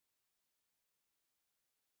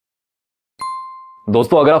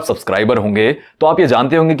दोस्तों अगर आप सब्सक्राइबर होंगे तो आप ये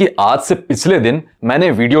जानते होंगे कि आज से पिछले दिन मैंने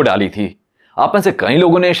वीडियो डाली थी। आप में से कई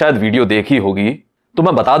लोगों ने शायद वीडियो देखी होगी, तो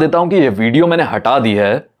मैं बता देता हूं कि ये वीडियो मैंने हटा दी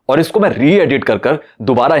है और इसको मैं री एडिट कर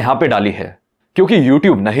दोबारा यहां पे डाली है, क्योंकि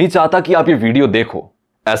YouTube नहीं चाहता कि आप ये वीडियो देखो।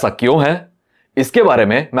 ऐसा क्यों है, इसके बारे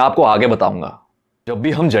में मैं आपको आगे बताऊंगा। जब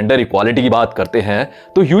भी हम जेंडर इक्वालिटी की बात करते हैं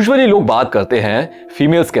तो यूजुअली लोग बात करते हैं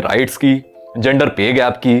फीमेल्स के राइट्स की, जेंडर पे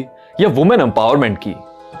गैप की या वुमेन एम्पावरमेंट की,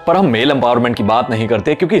 पर हम मेल एम्पावरमेंट की बात नहीं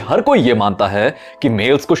करते, क्योंकि हर कोई यह मानता है कि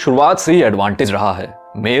मेल्स को शुरुआत से ही एडवांटेज रहा है।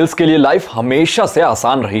 मेल्स के लिए लाइफ हमेशा से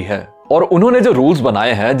आसान रही है और उन्होंने जो रूल्स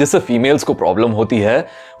बनाए हैं जिससे फीमेल्स को प्रॉब्लम होती है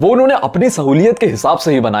वो उन्होंने अपनी सहूलियत के हिसाब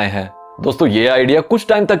से ही बनाए हैं। दोस्तों ये आइडिया कुछ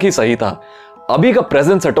टाइम तक ही सही था, अभी का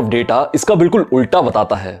प्रेजेंट सेट ऑफ डेटा इसका बिल्कुल उल्टा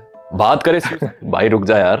बताता है। बात करें भाई रुक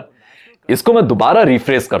जा यार, इसको मैं दोबारा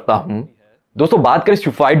रिफ्रेश करता हूं। दोस्तों बात करें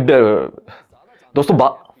सुसाइड, दोस्तों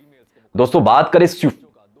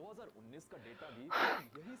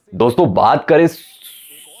बात करें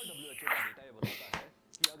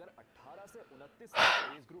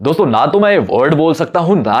दोस्तों ना तो मैं ये वर्ड बोल सकता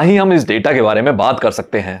हूं, ना ही हम इस डेटा के बारे में बात कर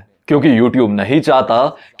सकते हैं, क्योंकि YouTube नहीं चाहता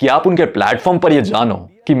कि आप उनके प्लेटफॉर्म पर यह जानो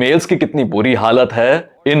कि मेल्स की कितनी बुरी हालत है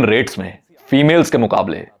इन रेट्स में फीमेल्स के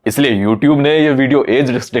मुकाबले। इसलिए YouTube ने यह वीडियो एज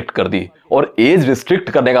रिस्ट्रिक्ट कर दी, और एज रिस्ट्रिक्ट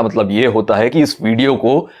करने का मतलब यह होता है कि इस वीडियो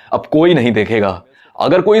को अब कोई नहीं देखेगा।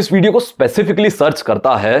 अगर कोई इस वीडियो को स्पेसिफिकली सर्च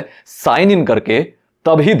करता है साइन इन करके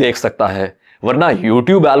तब ही देख सकता है, वरना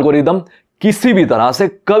YouTube एल्गोरिदम किसी भी तरह से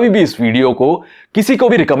कभी भी इस वीडियो को किसी को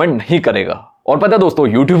भी रिकमेंड नहीं करेगा। और पता है दोस्तों,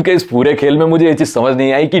 YouTube के इस पूरे खेल में मुझे ये चीज समझ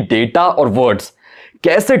नहीं आई कि डेटा और वर्ड्स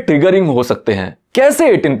कैसे ट्रिगरिंग हो सकते हैं, कैसे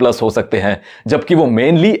 18+ हो सकते हैं, जबकि वो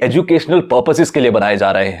मेनली एजुकेशनल पर्पसेस के लिए बनाए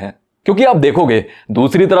जा रहे हैं। क्योंकि आप देखोगे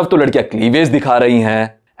दूसरी तरफ तो लड़कियां क्लीवेज दिखा रही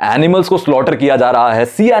हैं, एनिमल्स को स्लॉटर किया जा रहा है,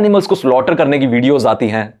 सी एनिमल्स को स्लॉटर करने की वीडियोस आती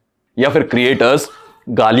हैं, या फिर क्रिएटर्स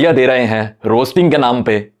गालियां दे रहे हैं रोस्टिंग के नाम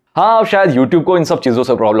पे। हाँ, अब शायद YouTube को इन सब चीजों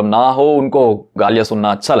से प्रॉब्लम ना हो, उनको गालियां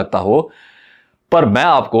सुनना अच्छा लगता हो, पर मैं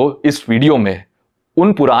आपको इस वीडियो में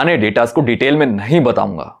उन पुराने डेटास को डिटेल में नहीं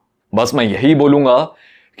बताऊंगा। बस मैं यही बोलूंगा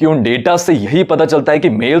कि उन डेटा से यही पता चलता है कि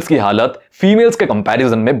मेल्स की हालत फीमेल्स के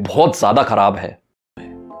कंपैरिजन में बहुत ज्यादा खराब है।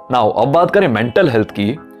 नाउ अब बात करें मेंटल हेल्थ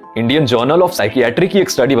की। इंडियन जर्नल ऑफ साइकियाट्री की एक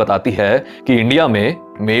स्टडी बताती है कि इंडिया में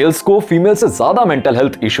मेल्स को फीमेल से ज्यादा मेंटल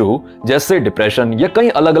हेल्थ इशू जैसे डिप्रेशन या कई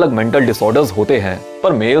अलग अलग मेंटल डिसऑर्डर्स होते हैं,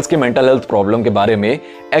 पर मेल्स के मेंटल हेल्थ प्रॉब्लम के बारे में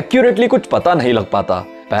एक्यूरेटली कुछ पता नहीं लग पाता।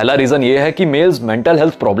 पहला रीजन ये है कि मेल्स मेंटल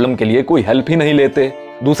हेल्थ प्रॉब्लम के लिए कोई हेल्प ही नहीं लेते।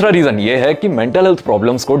 दूसरा रीजन ये है कि मेंटल हेल्थ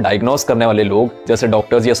प्रॉब्लम्स को डायग्नोस करने वाले लोग जैसे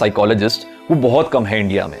डॉक्टर्स या साइकोलॉजिस्ट वो बहुत कम है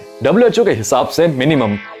इंडिया में। WHO के हिसाब से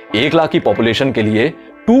मिनिमम 1 लाख की पॉपुलेशन के लिए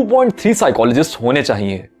 2.3 साइकोलॉजिस्ट होने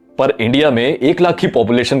चाहिए, पर इंडिया में 1 लाख की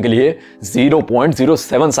पॉपुलेशन के लिए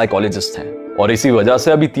 0.07 साइकोलॉजिस्ट हैं। और इसी वजह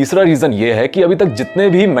से अभी तीसरा रीजन ये है कि अभी तक जितने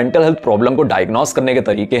भी मेंटल हेल्थ प्रॉब्लम को डायग्नोस करने के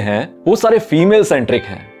तरीके हैं वो सारे फीमेल सेंट्रिक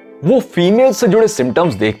हैं। वो फीमेल से जुड़े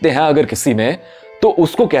सिम्टम्स देखते हैं अगर किसी में, तो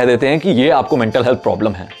उसको कह देते हैं कि ये आपको मेंटल हेल्थ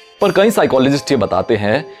प्रॉब्लम है। पर कई साइकोलॉजिस्ट ये बताते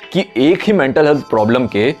हैं कि एक ही मेंटल हेल्थ प्रॉब्लम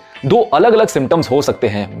के 2 अलग अलग सिम्टम्स हो सकते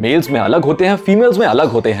हैं, मेल्स में अलग होते हैं, फीमेल्स में अलग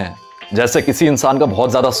होते हैं। जैसे किसी इंसान का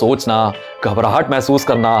बहुत ज्यादा सोचना, घबराहट महसूस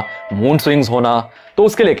करना, मूड स्विंग्स होना, तो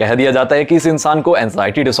उसके लिए कह दिया जाता है कि इस इंसान को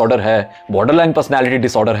एंजाइटी डिसऑर्डर है, बॉर्डरलाइन पर्सनैलिटी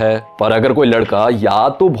डिसऑर्डर है। पर अगर कोई लड़का या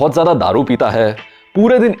तो बहुत ज्यादा दारू पीता है,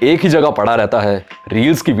 पूरे दिन एक ही जगह पड़ा रहता है,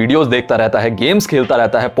 रील्स की वीडियोस देखता रहता है, गेम्स खेलता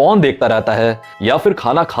रहता है, पॉर्न देखता रहता है, या फिर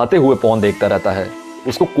खाना खाते हुए पॉर्न देखता रहता है,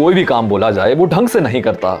 उसको कोई भी काम बोला जाए वो ढंग से नहीं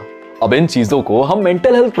करता। अब इन चीजों को हम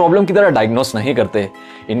मेंटल हेल्थ प्रॉब्लम की तरह डायग्नोस नहीं करते,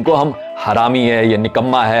 इनको हम हरामी है, ये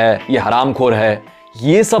निकम्मा है, ये हरामखोर है,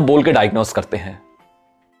 ये सब बोल के डायग्नोस करते हैं।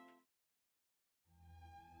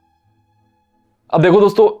 अब देखो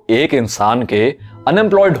दोस्तों, एक इंसान के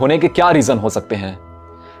अनएम्प्लॉयड होने के क्या रीजन हो सकते हैं।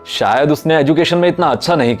 शायद उसने एजुकेशन में इतना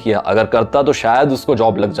अच्छा नहीं किया, अगर करता तो शायद उसको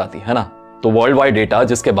जॉब लग जाती, है ना। तो वर्ल्ड वाइड डेटा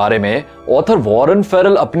जिसके बारे में ऑथर वॉरेन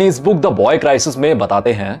फेरल अपनी इस बुक द बॉय क्राइसिस में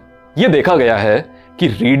बताते हैं, यह देखा गया है कि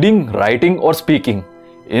रीडिंग, राइटिंग और स्पीकिंग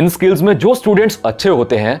इन स्किल्स में जो स्टूडेंट्स अच्छे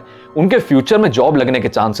होते हैं उनके फ्यूचर में जॉब लगने के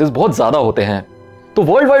चांसेस बहुत ज्यादा होते हैं। तो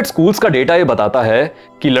वर्ल्ड वाइड स्कूल्स का डेटा यह बताता है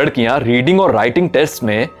कि लड़कियां रीडिंग और राइटिंग टेस्ट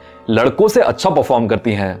में लड़कों से अच्छा परफॉर्म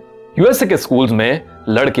करती हैं। यूएसए के स्कूल्स में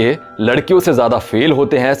लड़के लड़कियों से ज्यादा फेल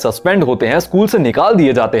होते हैं, सस्पेंड होते हैं, स्कूल से निकाल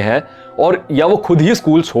दिए जाते हैं, और या वो खुद ही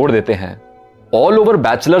स्कूल छोड़ देते हैं। ऑल ओवर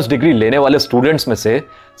बैचलर्स डिग्री लेने वाले स्टूडेंट्स में से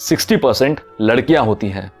 60% लड़कियां होती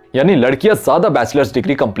हैं, यानी लड़कियां ज्यादा बैचलर्स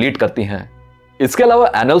डिग्री कंप्लीट करती हैं। इसके अलावा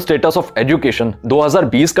एनुअल स्टेटस ऑफ एजुकेशन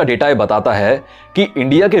 2020 का डेटा ये बताता है कि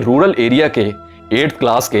इंडिया के रूरल एरिया के 8th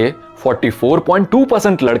क्लास के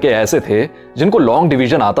 44.2% लड़के ऐसे थे जिनको लॉन्ग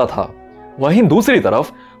डिवीजन आता था, वहीं दूसरी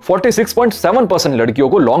तरफ 46.7% लड़कियों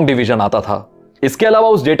को लॉन्ग डिवीजन आता था। इसके अलावा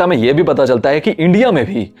उस डेटा में यह भी पता चलता है कि इंडिया में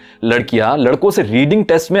भी लड़कियां लड़कों से रीडिंग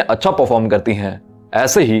टेस्ट में अच्छा परफॉर्म करती हैं।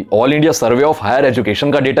 ऐसे ही all India survey of higher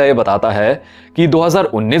education का डेटा यह बताता है कि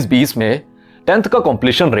 2019-20 में 10th का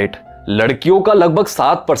कंप्लीशन रेट लड़कियों का लगभग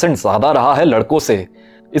 7% ज्यादा रहा है लड़कों से।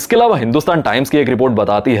 इसके अलावा हिंदुस्तान टाइम्स की एक रिपोर्ट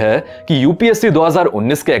बताती है कि यूपीएससी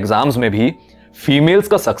 2019 के एग्जाम्स में भी फीमेल्स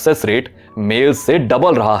का सक्सेस रेट मेल्स से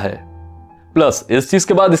डबल रहा है। प्लस इस चीज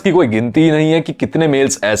के बाद इसकी कोई गिनती नहीं है कि कितने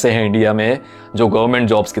मेल्स ऐसे हैं इंडिया में जो गवर्नमेंट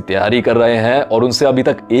जॉब्स की तैयारी कर रहे हैं और उनसे अभी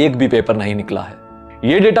तक एक भी पेपर नहीं निकला है।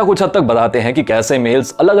 ये डेटा कुछ हद तक बताते हैं कि कैसे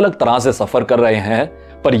मेल्स अलग अलग तरह से सफर कर रहे हैं,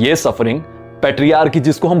 पर यह सफरिंग पैट्रियार्की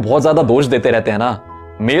जिसको हम बहुत ज्यादा दोष देते रहते हैं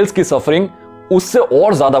ना, मेल्स की सफरिंग उससे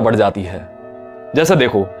और ज्यादा बढ़ जाती है। जैसे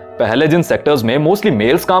देखो, पहले जिन सेक्टर्स में मोस्टली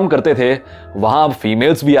मेल्स काम करते थे वहां अब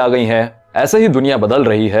फीमेल्स भी आ गई हैं। ऐसे ही दुनिया बदल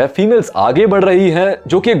रही है, फीमेल्स आगे बढ़ रही है,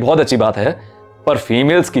 जो कि एक बहुत अच्छी बात है, पर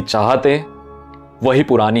फीमेल्स की चाहतें वही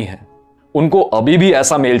पुरानी है। उनको अभी भी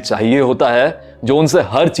ऐसा मेल चाहिए होता है जो उनसे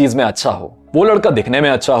हर चीज में अच्छा हो। वो लड़का दिखने में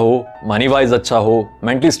अच्छा हो, मनी वाइज अच्छा हो,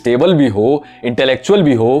 मेंटली स्टेबल भी हो, इंटेलेक्चुअल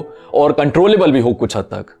भी हो और कंट्रोलेबल भी हो कुछ हद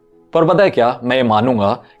तक। पर पता है क्या, मैं ये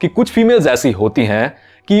मानूंगा कि कुछ फीमेल्स ऐसी होती हैं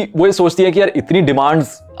कि वो ये सोचती है कि यार इतनी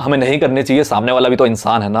डिमांड्स हमें नहीं करनी चाहिए, सामने वाला भी तो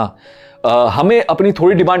इंसान है ना, हमें अपनी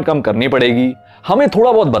थोड़ी डिमांड कम करनी पड़ेगी, हमें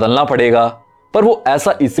थोड़ा बहुत बदलना पड़ेगा। पर वो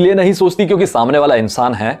ऐसा इसलिए नहीं सोचती क्योंकि सामने वाला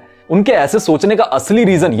इंसान है। उनके ऐसे सोचने का असली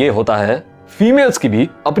रीजन ये होता है, फीमेल्स की भी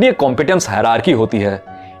अपनी एक कॉम्पिटेंस हायरार्की होती है,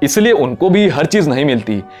 इसलिए उनको भी हर चीज नहीं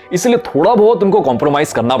मिलती, इसलिए थोड़ा बहुत उनको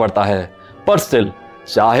कॉम्प्रोमाइज करना पड़ता है। पर स्टिल,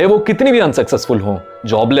 चाहे वो कितनी भी अनसक्सेसफुल हो,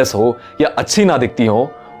 जॉबलेस हो या अच्छी ना दिखती हो,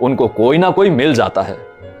 उनको कोई ना कोई मिल जाता है।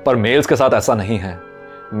 पर मेल्स के साथ ऐसा नहीं है।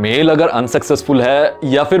 मेल अगर अनसक्सेसफुल है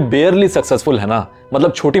या फिर बेयरली सक्सेसफुल है ना,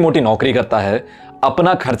 मतलब छोटी मोटी नौकरी करता है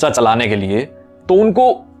अपना खर्चा चलाने के लिए, तो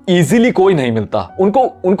उनको इजीली कोई नहीं मिलता।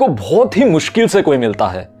 उनको बहुत ही मुश्किल से कोई मिलता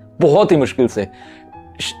है, बहुत ही मुश्किल से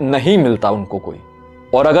नहीं मिलता उनको कोई।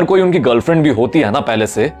 और अगर कोई उनकी गर्लफ्रेंड भी होती है ना पहले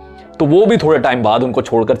से, तो वो भी थोड़े टाइम बाद उनको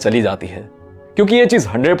छोड़कर चली जाती है। क्योंकि ये चीज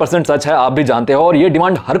 100% सच है, आप भी जानते हो, और ये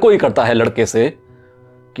डिमांड हर कोई करता है लड़के से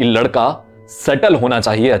कि लड़का सेटल होना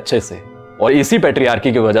चाहिए अच्छे से। और इसी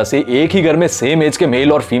पैट्रियार्की की वजह से एक ही घर में सेम एज के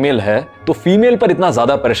मेल और फीमेल है तो फीमेल पर इतना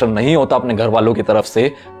ज्यादा प्रेशर नहीं होता अपने घर वालों की तरफ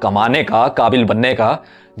से कमाने का, काबिल बनने का,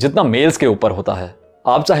 जितना मेल्स के ऊपर होता है।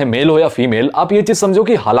 आप चाहे मेल हो या फीमेल, आप ये चीज समझो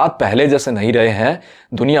कि हालात पहले जैसे नहीं रहे हैं,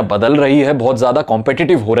 दुनिया बदल रही है, बहुत ज्यादा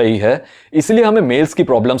कॉम्पिटिटिव हो रही है, इसलिए हमें मेल्स की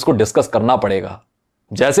प्रॉब्लम्स को डिस्कस करना पड़ेगा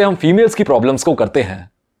जैसे हम फीमेल्स की प्रॉब्लम्स को करते हैं।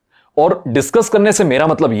 और डिस्कस करने से मेरा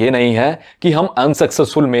मतलब यह नहीं है कि हम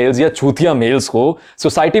अनसक्सेसफुल मेल्स या छूतिया मेल्स को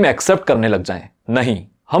सोसाइटी में एक्सेप्ट करने लग जाएं। नहीं,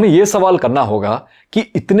 हमें यह सवाल करना होगा कि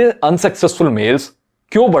इतने अनसक्सेसफुल मेल्स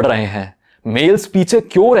क्यों बढ़ रहे हैं, मेल्स पीछे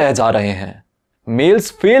क्यों रह जा रहे हैं,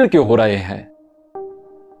 मेल्स फेल क्यों हो रहे हैं।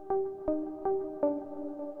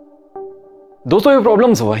 दोस्तों, ये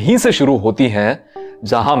प्रॉब्लम्स वहीं से शुरू होती हैं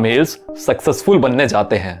जहां मेल्स सक्सेसफुल बनने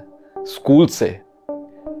जाते हैं, स्कूल से।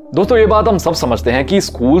 दोस्तों, ये बात हम सब समझते हैं कि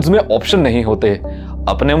स्कूल्स में ऑप्शन नहीं होते।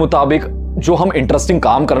 अपने मुताबिक जो हम इंटरेस्टिंग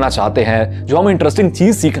काम करना चाहते हैं, जो हम इंटरेस्टिंग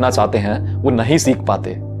चीज सीखना चाहते हैं, वो नहीं सीख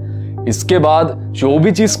पाते। इसके बाद जो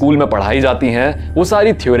भी चीज स्कूल में पढ़ाई जाती हैं वो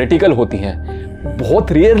सारी थ्योरेटिकल होती हैं,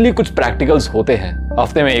 बहुत रेयरली कुछ प्रैक्टिकल्स होते हैं,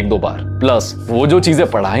 हफ्ते में 1-2 बार। प्लस वो जो चीजें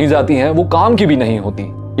पढ़ाई जाती हैं वो काम की भी नहीं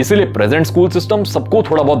होती। इसीलिए प्रेजेंट स्कूल सिस्टम सबको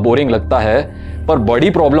थोड़ा बहुत बोरिंग लगता है। पर बड़ी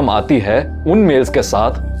प्रॉब्लम आती है उन मेल्स के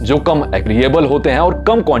साथ जो कम एग्रीएबल होते हैं और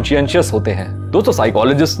कम कॉन्शियंशियस होते हैं। दोस्तों,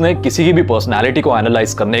 साइकोलॉजिस्ट ने किसी की भी पर्सनालिटी को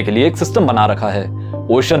एनालाइज करने के लिए एक सिस्टम बना रखा है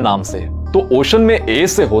ओशन नाम से। तो ओशन में ए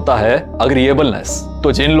से होता है अग्रीएबलनेस।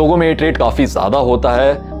 तो जिन लोगों में ये ट्रेट काफी ज्यादा होता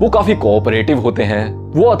है वो काफी कोऑपरेटिव होते हैं,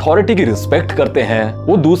 वो अथॉरिटी की रिस्पेक्ट करते हैं,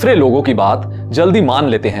 वो दूसरे लोगों की बात जल्दी मान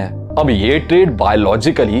लेते हैं। अब ये ट्रेट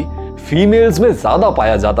बायोलॉजिकली फीमेल्स में ज्यादा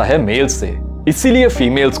पाया जाता है मेल्स से, इसीलिए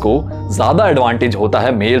फीमेल्स को ज्यादा एडवांटेज होता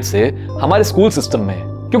है मेल से हमारे स्कूल सिस्टम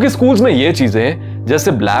में। क्योंकि स्कूल्स में ये चीजें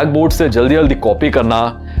जैसे ब्लैक बोर्ड से जल्दी जल्दी कॉपी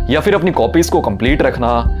करना या फिर अपनी कॉपीज को कंप्लीट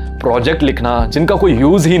रखना, प्रोजेक्ट लिखना जिनका कोई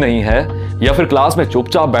यूज ही नहीं है, या फिर क्लास में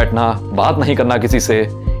चुपचाप बैठना, बात नहीं करना किसी से,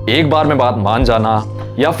 एक बार में बात मान जाना,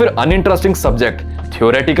 या फिर अनइंटरेस्टिंग सब्जेक्ट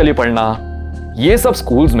थ्योरेटिकली पढ़ना, ये सब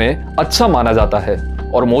स्कूल्स में अच्छा माना जाता है।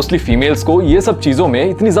 और मोस्टली फीमेल्स को ये सब चीजों में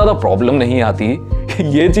इतनी ज्यादा प्रॉब्लम नहीं आती।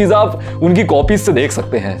 ये चीज आप उनकी कॉपीज से देख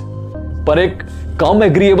सकते हैं। पर एक कम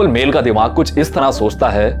एग्रीएबल मेल का दिमाग कुछ इस तरह सोचता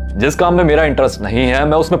है, जिस काम में मेरा इंटरेस्ट नहीं है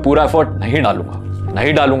मैं उसमें पूरा एफर्ट नहीं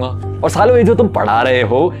डालूंगा। और सालों ये जो तुम पढ़ा रहे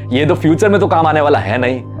हो ये तो फ्यूचर में तो काम आने वाला है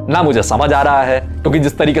नहीं ना, मुझे समझ आ रहा है क्योंकि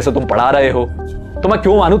जिस तरीके से तुम पढ़ा रहे हो, तो मैं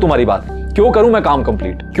क्यों मानूं तुम्हारी बात, क्यों करूं मैं काम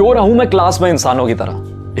कंप्लीट, क्यों रहूं मैं क्लास में इंसानों की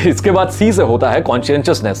तरह। इसके बाद सी से होता है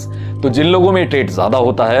कॉन्शियसनेस। तो जिन लोगों में ट्रेट ज्यादा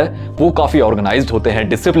होता है वो काफी ऑर्गेनाइज्ड होते हैं,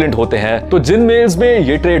 डिसिप्लिन्ड होते हैं। तो जिन मेल्स में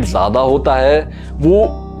ये ट्रेट ज्यादा होता है वो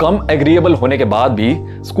कम एग्रीएबल होने के बाद भी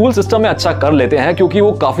स्कूल सिस्टम में अच्छा कर लेते हैं, क्योंकि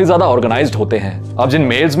वो काफी ज्यादा ऑर्गेनाइज्ड होते हैं। अब जिन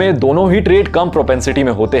मेल्स में दोनों ही ट्रेट कम प्रोपेंसिटी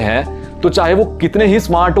में होते हैं, तो चाहे वो कितने ही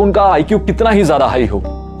स्मार्ट हो, उनका आईक्यू कितना ही ज्यादा हाई हो,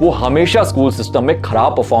 वो हमेशा स्कूल सिस्टम में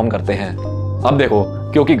खराब परफॉर्म करते हैं। अब देखो,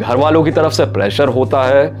 क्योंकि घर वालों की तरफ से प्रेशर होता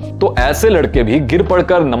है, तो ऐसे लड़के भी गिर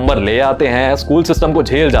पड़कर नंबर ले आते हैं, स्कूल सिस्टम को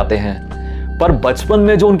झेल जाते हैं। पर बचपन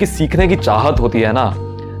में जो उनकी सीखने की चाहत होती है ना,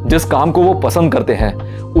 जिस काम को वो पसंद करते हैं,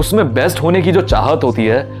 उसमें बेस्ट होने की जो चाहत होती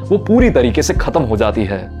है, वो पूरी तरीके से खत्म हो जाती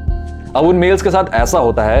है। अब उन मेल्स के साथ ऐसा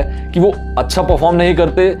होता है कि वो अच्छा परफॉर्म नहीं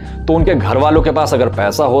करते, तो उनके घर वालों के पास अगर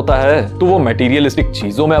पैसा होता है तो वो मटेरियलिस्टिक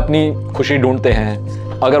चीजों में अपनी खुशी ढूंढते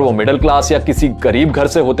हैं। अगर वो मिडिल क्लास या किसी गरीब घर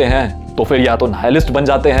से होते हैं तो फिर या तो नाइलिस्ट बन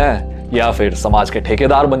जाते हैं या फिर समाज के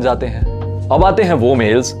ठेकेदार बन जाते हैं। अब आते हैं वो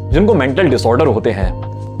मेल्स जिनको मेंटल डिसऑर्डर होते हैं,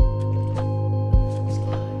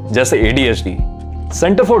 जैसे ADHD।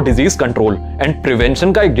 Centre for disease control and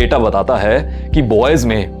prevention का एक डेटा बताता है कि बॉयज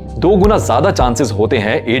में 2 गुना ज्यादा चांसेस होते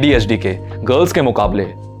हैं ADHD के गर्ल्स के मुकाबले।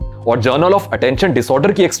 और जर्नल ऑफ अटेंशन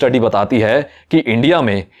डिसऑर्डर की एक स्टडी बताती है कि इंडिया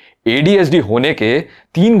में ADHD होने के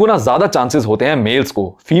 3 गुना ज्यादा चांसेस होते हैं मेल्स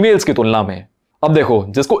को फीमेल्स की तुलना में। अब देखो,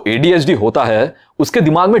 जिसको ADHD होता है उसके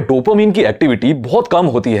दिमाग में डोपामिन की एक्टिविटी बहुत कम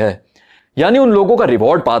होती है, यानी उन लोगों का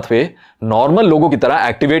रिवॉर्ड पाथवे नॉर्मल लोगों की तरह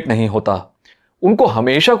एक्टिवेट नहीं होता। उनको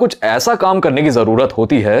हमेशा कुछ ऐसा काम करने की जरूरत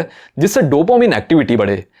होती है जिससे डोपामिन एक्टिविटी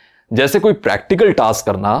बढ़े, जैसे कोई प्रैक्टिकल टास्क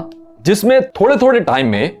करना जिसमें थोड़े थोड़े टाइम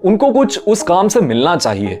में उनको कुछ उस काम से मिलना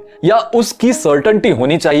चाहिए या उसकी सर्टेनिटी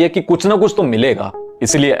होनी चाहिए कि कुछ ना कुछ तो मिलेगा।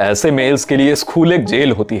 इसलिए ऐसे मेल्स के लिए स्कूल एक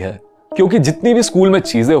जेल होती है, क्योंकि जितनी भी स्कूल में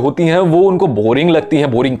चीजें होती हैं वो उनको बोरिंग लगती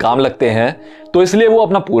हैं, बोरिंग काम लगते हैं, तो इसलिए वो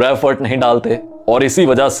अपना पूरा एफर्ट नहीं डालते। और इसी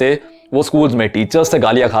वजह से वो स्कूल्स में टीचर्स से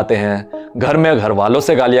गालियां खाते हैं, घर में घर वालों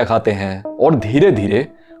से गालियां खाते हैं, और धीरे धीरे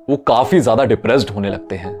वो काफी ज्यादा डिप्रेस्ड होने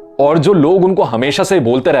लगते हैं। और जो लोग उनको हमेशा से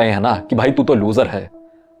बोलते रहे हैं ना कि भाई तू तो लूजर है,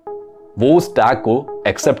 वो उस टैग को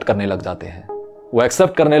एक्सेप्ट करने लग जाते हैं। वो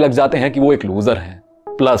एक्सेप्ट करने लग जाते हैं कि वो एक लूजर है।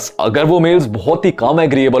 प्लस अगर वो मेल्स बहुत ही कम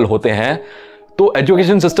एग्रीएबल होते हैं, तो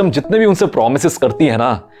एजुकेशन सिस्टम जितने भी उनसे प्रोमिसेस करती है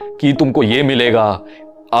ना कि तुमको ये मिलेगा,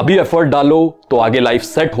 अभी एफर्ट डालो तो आगे लाइफ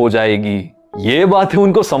सेट हो जाएगी, ये बातें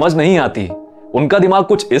उनको समझ नहीं आती। उनका दिमाग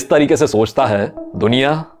कुछ इस तरीके से सोचता है,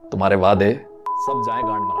 दुनिया तुम्हारे वादे सब जाए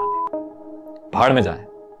गांड मराने, भाड़ में जाए,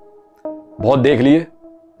 बहुत देख लिए,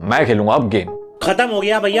 मैं खेलूंगा अब गेम। खत्म हो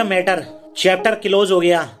गया भैया मैटर, चैप्टर क्लोज हो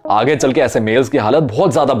गया। आगे चल के ऐसे मेल्स की हालत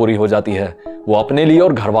बहुत ज्यादा बुरी हो जाती है। वो अपने लिए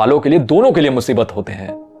और घर वालों के लिए, दोनों के लिए मुसीबत होते हैं।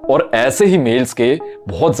 और ऐसे ही मेल्स के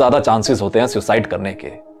बहुत ज्यादा चांसेस होते हैं सुसाइड करने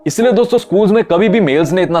के। इसलिए दोस्तों, स्कूल्स में कभी भी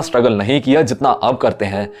मेल्स ने इतना स्ट्रगल नहीं किया जितना अब करते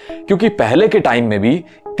हैं, क्योंकि पहले के टाइम में भी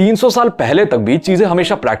 300 साल पहले तक भी चीजें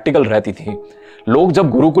हमेशा प्रैक्टिकल रहती थी। लोग जब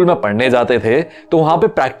गुरुकुल में पढ़ने जाते थे तो वहां पे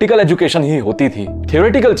प्रैक्टिकल एजुकेशन ही होती थी,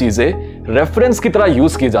 थियोरेटिकल चीजें रेफरेंस की तरह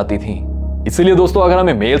यूज की जाती थी। इसलिए दोस्तों, अगर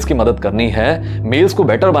हमें मेल्स की मदद करनी है, मेल्स को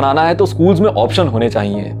बेटर बनाना है, तो स्कूल्स में ऑप्शन होने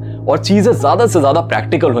चाहिए और चीजें ज्यादा से ज्यादा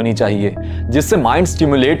प्रैक्टिकल होनी चाहिए, जिससे माइंड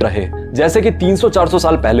स्टिमुलेट रहे, जैसे कि 300-400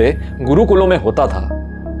 साल पहले गुरुकुलों में होता था।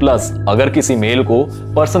 प्लस अगर किसी मेल को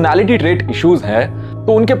पर्सनालिटी ट्रेट इश्यूज है,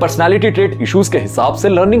 तो उनके पर्सनालिटी ट्रेट इश्यूज के हिसाब से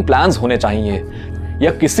लर्निंग प्लान्स होने चाहिए।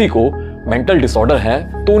 या किसी को मेंटल डिसऑर्डर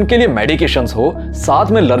है तो उनके लिए मेडिकेशंस हो,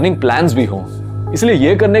 साथ में लर्निंग प्लान्स भी हो। इसलिए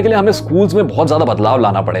यह करने के लिए हमें स्कूल्स में बहुत ज्यादा बदलाव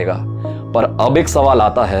लाना पड़ेगा। पर अब एक सवाल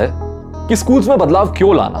आता है कि स्कूल्स में बदलाव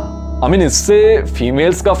क्यों लाना? इससे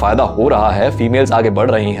फीमेल्स का फायदा हो रहा है, फीमेल्स आगे बढ़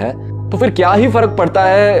रही हैं, तो फिर क्या ही फर्क पड़ता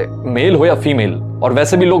है मेल हो या फीमेल? और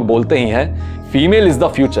वैसे भी लोग बोलते ही हैं फीमेल इज द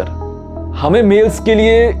फ्यूचर। हमें मेल्स के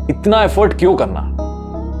लिए इतना एफर्ट क्यों करना?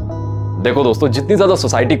 देखो दोस्तों, जितनी ज्यादा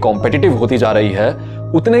सोसाइटी कॉम्पिटिटिव होती जा रही है,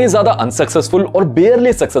 उतने ही ज्यादा अनसक्सेसफुल और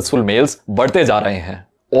बेयरली सक्सेसफुल मेल्स बढ़ते जा रहे हैं।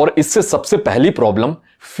 और इससे सबसे पहली प्रॉब्लम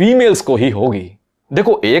फीमेल्स को ही होगी।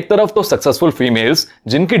 देखो, एक तरफ तो सक्सेसफुल फीमेल्स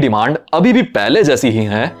जिनकी डिमांड अभी भी पहले जैसी ही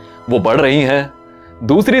हैं, वो बढ़ रही हैं।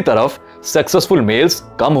 दूसरी तरफ सक्सेसफुल मेल्स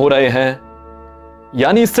कम हो रहे हैं,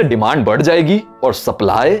 यानी इससे डिमांड बढ़ जाएगी और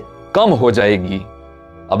सप्लाई कम हो जाएगी।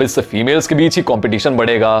 अब इससे फीमेल्स के बीच ही कंपटीशन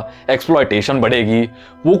बढ़ेगा, एक्सप्लॉयटेशन बढ़ेगी।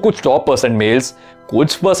 वो कुछ टॉप % मेल्स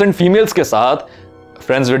कुछ % फीमेल्स के साथ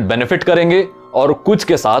फ्रेंड्स विद बेनिफिट करेंगे और कुछ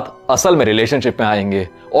के साथ असल में रिलेशनशिप में आएंगे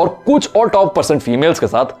और कुछ और टॉप % फीमेल्स के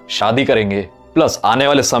साथ शादी करेंगे। प्लस आने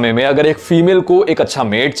वाले समय में अगर एक फीमेल को एक अच्छा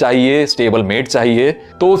मेट चाहिए, स्टेबल मेट चाहिए,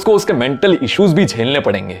 तो उसको उसके मेंटल इश्यूज भी झेलने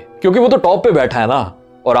पड़ेंगे, क्योंकि वो तो टॉप पे बैठा है ना,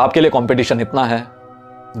 और आपके लिए कंपटीशन इतना है।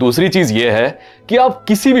 दूसरी चीज ये है कि आप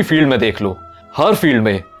किसी भी फील्ड में देख लो, हर फील्ड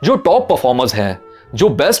में जो टॉप परफॉर्मर्स हैं, जो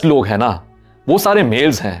बेस्ट लोग हैं ना, वो सारे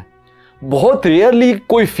मेल्स हैं। बहुत रेयरली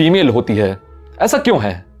कोई फीमेल होती है। ऐसा क्यों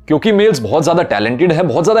है? क्योंकि मेल्स बहुत ज्यादा टैलेंटेड है,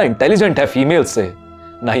 बहुत ज्यादा इंटेलिजेंट है फीमेल से?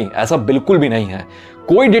 नहीं, ऐसा बिल्कुल भी नहीं है।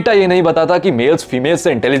 कोई डेटा ये नहीं बताता कि मेल्स फीमेल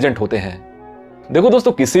से इंटेलिजेंट होते हैं। देखो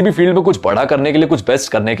दोस्तों, किसी भी फील्ड में कुछ बड़ा करने के लिए, कुछ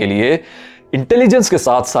बेस्ट करने के लिए इंटेलिजेंस के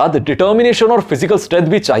साथ साथ डिटर्मिनेशन और फिजिकल स्ट्रेंथ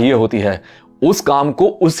भी चाहिए होती है। उस काम को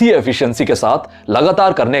उसी एफिशिएंसी के साथ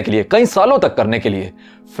लगातार करने के लिए, कई सालों तक करने के लिए,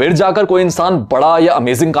 फिर जाकर कोई इंसान बड़ा या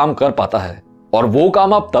अमेजिंग काम कर पाता है। और वो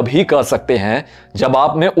काम आप तभी कर सकते हैं जब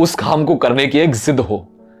आप में उस काम को करने की एक जिद हो,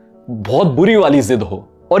 बहुत बुरी वाली जिद हो।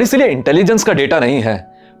 और इसलिए इंटेलिजेंस का डेटा नहीं है,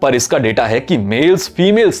 पर इसका डेटा है कि मेल्स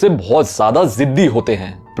फीमेल से बहुत ज्यादा जिद्दी होते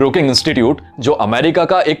हैं। ब्रूकिंग इंस्टीट्यूट, जो अमेरिका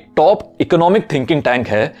का एक टॉप इकोनॉमिक थिंकिंग टैंक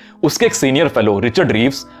है, उसके एक सीनियर फेलो रिचर्ड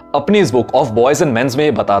रीव्स अपनी इस book of boys and mains में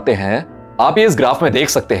ये बताते हैं। आप ये इस ग्राफ में देख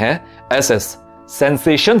सकते हैं, एसएस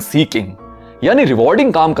सेंसेशन सीकिंग यानी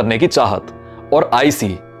रिवॉर्डिंग काम करने की चाहत, और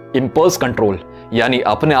आईसी इंपल्स कंट्रोल यानी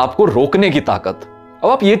अपने आप को रोकने की ताकत। अब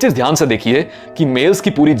आप ये चीज ध्यान से देखिए कि मेल्स की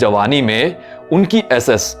पूरी जवानी में उनकी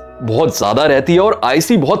एसएस बहुत ज्यादा रहती है और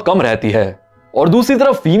आईसी बहुत कम रहती है, और दूसरी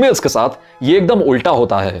तरफ फीमेल्स के साथ ये एकदम उल्टा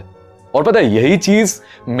होता है। और पता है, यही चीज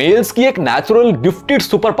मेल्स की एक नेचुरल गिफ्टेड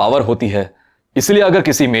सुपर पावर होती है। इसलिए अगर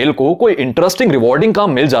किसी मेल को कोई इंटरेस्टिंग रिवॉर्डिंग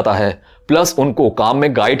काम मिल जाता है, प्लस उनको काम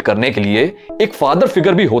में गाइड करने के लिए एक फादर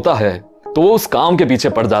फिगर भी होता है, तो वो उस काम के पीछे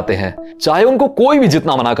पड़ जाते हैं, चाहे उनको कोई भी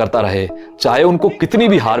जितना मना करता रहे, चाहे उनको कितनी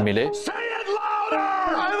भी हार मिले,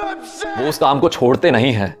 वो उस काम को छोड़ते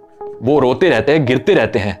नहीं हैं। वो रोते रहते हैं, गिरते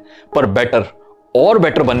रहते हैं, पर बेटर और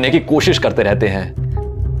बेटर बनने की कोशिश करते रहते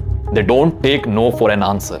हैं। They don't take know for an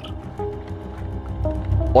answer.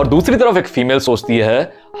 और दूसरी तरफ एक फीमेल सोचती है,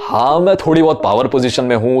 हाँ मैं थोड़ी बहुत पावर पोजीशन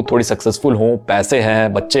में हूं, थोड़ी सक्सेसफुल हूं, पैसे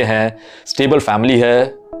हैं, बच्चे हैं, स्टेबल फैमिली है,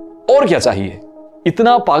 और क्या चाहिए?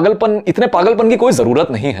 इतने पागलपन की कोई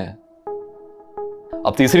जरूरत नहीं है।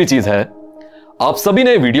 अब तीसरी चीज है, आप सभी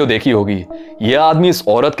ने वीडियो देखी होगी, यह आदमी इस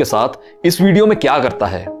औरत के साथ इस वीडियो में क्या करता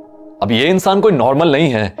है। अब ये इंसान कोई नॉर्मल नहीं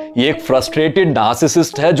है, ये एक फ्रस्ट्रेटेड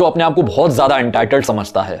नार्सिसिस्ट है जो अपने आप को बहुत ज्यादा एंटाइटल्ड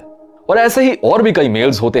समझता है। और ऐसे ही और भी कई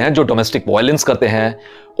मेल्स होते हैं जो डोमेस्टिक वायलेंस करते हैं,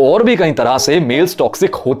 और भी कई तरह से मेल्स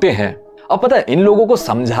टॉक्सिक होते हैं। अब पता है, इन लोगों को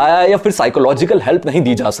समझाया या फिर साइकोलॉजिकल हेल्प नहीं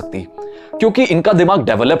दी जा सकती, क्योंकि इनका दिमाग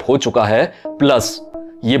डेवलप हो चुका है, प्लस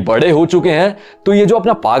ये बड़े हो चुके हैं, तो ये जो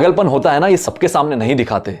अपना पागलपन होता है ना, ये सबके सामने नहीं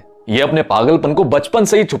दिखाते। ये अपने पागलपन को बचपन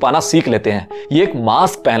से ही छुपाना सीख लेते हैं, ये एक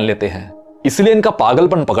मास्क पहन लेते हैं। इसलिए इनका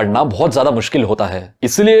पागलपन पकड़ना बहुत ज्यादा मुश्किल होता है।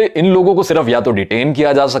 इसलिए इन लोगों को सिर्फ या तो डिटेन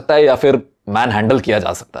किया जा सकता है या फिर मैन हैंडल किया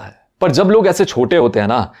जा सकता है। पर जब लोग ऐसे छोटे होते हैं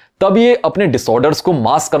ना, तब ये अपने डिसऑर्डर्स को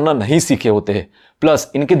मास्क करना नहीं सीखे होते,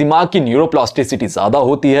 प्लस इनके दिमाग की न्यूरोप्लास्टिसिटी ज्यादा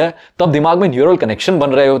होती है, तब दिमाग में न्यूरल कनेक्शन बन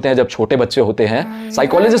रहे होते हैं जब छोटे बच्चे होते हैं।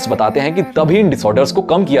 साइकोलॉजिस्ट बताते हैं कि तभी इन डिसऑर्डर्स को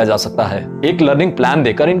कम किया जा सकता है। एक लर्निंग प्लान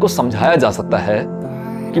देकर इनको समझाया जा सकता है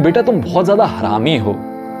कि बेटा तुम बहुत ज्यादा हरामी हो,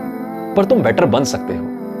 पर तुम बेटर बन सकते हो।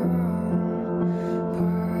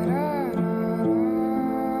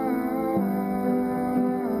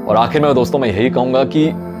 और आखिर में दोस्तों मैं यही कहूंगा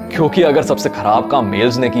कि क्योंकि अगर सबसे खराब काम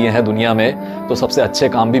मेल्स ने किए हैं दुनिया में, तो सबसे अच्छे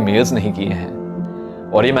काम भी मेल्स नहीं किए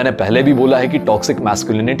हैं। और ये मैंने पहले भी बोला है कि टॉक्सिक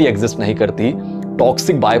मैस्कुलिनिटी एग्जिस्ट नहीं करती,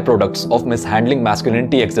 toxic by products of mishandling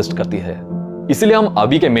masculinity exist करती है। इसलिए हम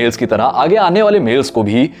अभी के मेल्स की तरह आगे आने वाले मेल्स को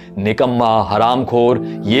भी निकम्मा, हरामखोर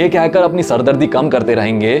ये कहकर अपनी सरदर्दी कम करते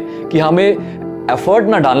रहेंगे कि हमें एफर्ट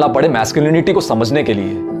ना डालना पड़े मैस्कुलिनिटी को समझने के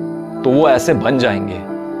लिए, तो वो ऐसे बन जाएंगे।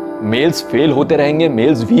 मेल्स फेल होते रहेंगे,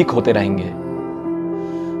 मेल्स वीक होते रहेंगे।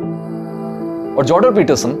 और जॉर्डन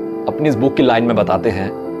पीटरसन अपनी इस बुक की लाइन में बताते हैं,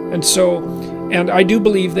 And I do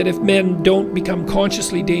believe that if men don't become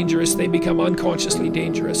consciously dangerous, they become unconsciously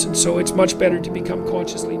dangerous. And so it's much better to become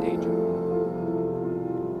consciously dangerous.